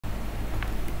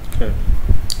Okay.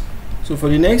 So for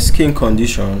the next skin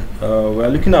condition, we are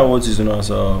looking at what is known as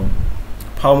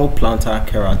palmoplantar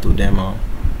keratoderma.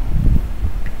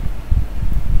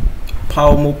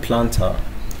 Palmoplantar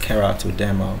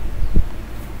keratoderma.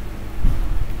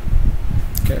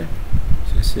 Okay.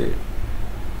 So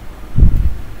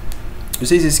you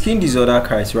say it's a skin disorder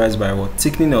characterized by what?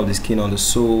 Thickening of the skin on the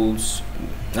soles,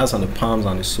 that's on the palms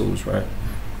and the soles, right?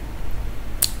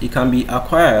 It can be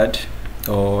acquired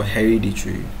or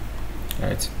hereditary,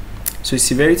 right? So its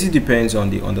severity depends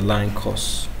on the underlying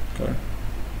cause. Okay.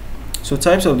 So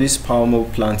types of this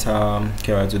palmoplantar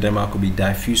keratoderma could be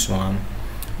diffuse one.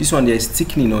 This one, there is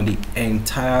thickening on the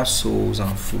entire soles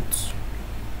and foot.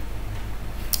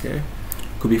 Okay.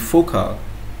 Could be focal,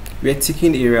 where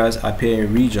thickened areas appear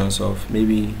in regions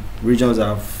that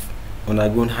have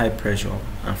undergone high pressure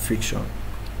and friction.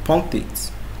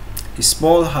 Punctate, a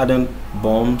small hardened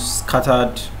bombs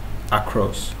scattered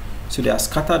across. So they are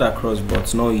scattered across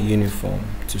but not uniform,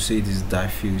 to say it is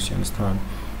diffuse, you understand?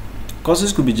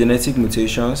 Causes could be genetic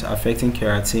mutations affecting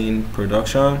keratin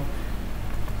production,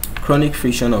 chronic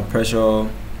friction or pressure,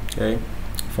 okay,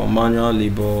 from manual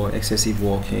labor, excessive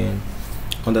walking,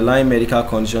 underlying medical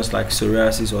conditions like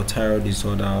psoriasis or thyroid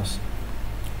disorders.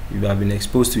 You have been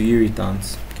exposed to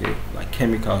irritants, okay, like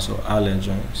chemicals or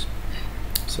allergens.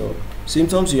 So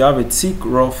symptoms: you have a thick,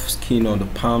 rough skin on the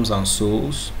palms and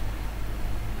soles,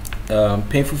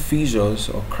 painful fissures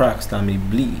or cracks that may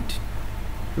bleed,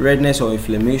 redness or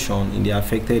inflammation in the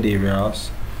affected areas.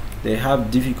 They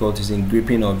have difficulties in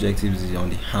gripping objects on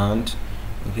the hand,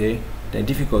 okay, then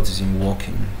difficulties in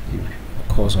walking, it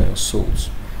occurs on your soles.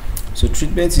 So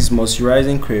treatment is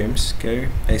moisturizing creams, okay,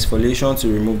 exfoliation to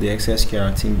remove the excess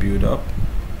keratin buildup,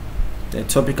 then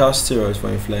topical steroids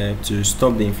for to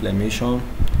stop the inflammation,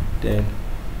 then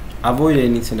avoid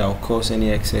anything that will cause any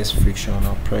excess friction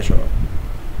or pressure.